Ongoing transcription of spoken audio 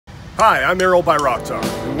Hi, I'm Erol Bayraktar,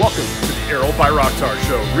 and welcome to the Erol Bayraktar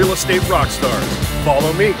Show, Real Estate Rockstars.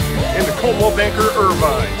 Follow me into Coldwell Banker,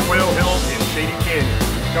 Irvine, Quail Hill, and Shady Canyon.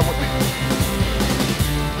 Come with me.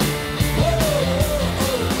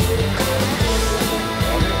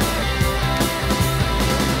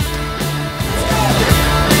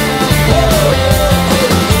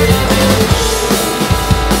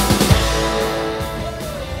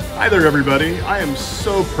 Hi there, everybody. I am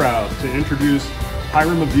so proud to introduce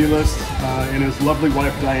Hiram Aviles and his lovely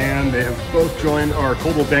wife Diane. They have both joined our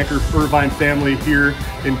Coldwell Banker Irvine family here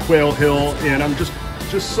in Quail Hill, and I'm just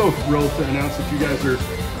so thrilled to announce that you guys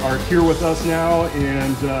are here with us now,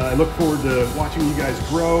 and I look forward to watching you guys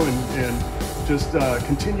grow and just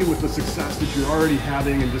continue with the success that you're already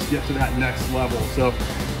having and just get to that next level. So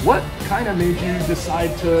what kind of made you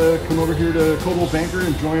decide to come over here to Coldwell Banker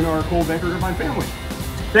and join our Coldwell Banker Irvine family?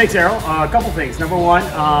 Thanks, Erol. A couple things. Number one,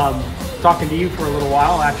 talking to you for a little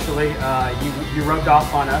while, actually, you rubbed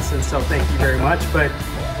off on us, and so thank you very much. But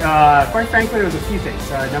quite frankly, there was a few things.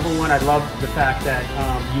 Number one, I love the fact that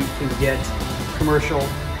you can get commercial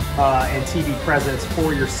and TV presence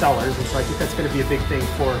for your sellers, and so I think that's going to be a big thing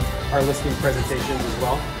for our listing presentations as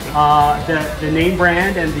well. The name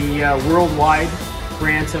brand and the worldwide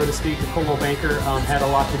brand, so to speak, of Coldwell Banker had a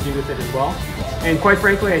lot to do with it as well. And quite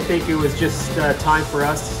frankly, I think it was just time for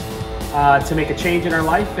us to make a change in our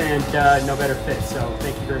life, and no better fit. So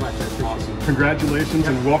thank you very much. I appreciate it. Congratulations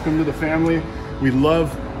and welcome to the family. We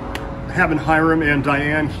love having Hiram and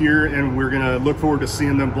Diane here, and we're going to look forward to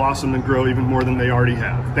seeing them blossom and grow even more than they already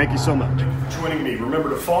have. Thank you so much. Joining me, remember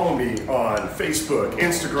to follow me on Facebook,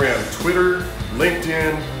 Instagram, Twitter,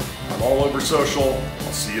 LinkedIn. I'm all over social.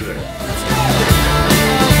 I'll see you there.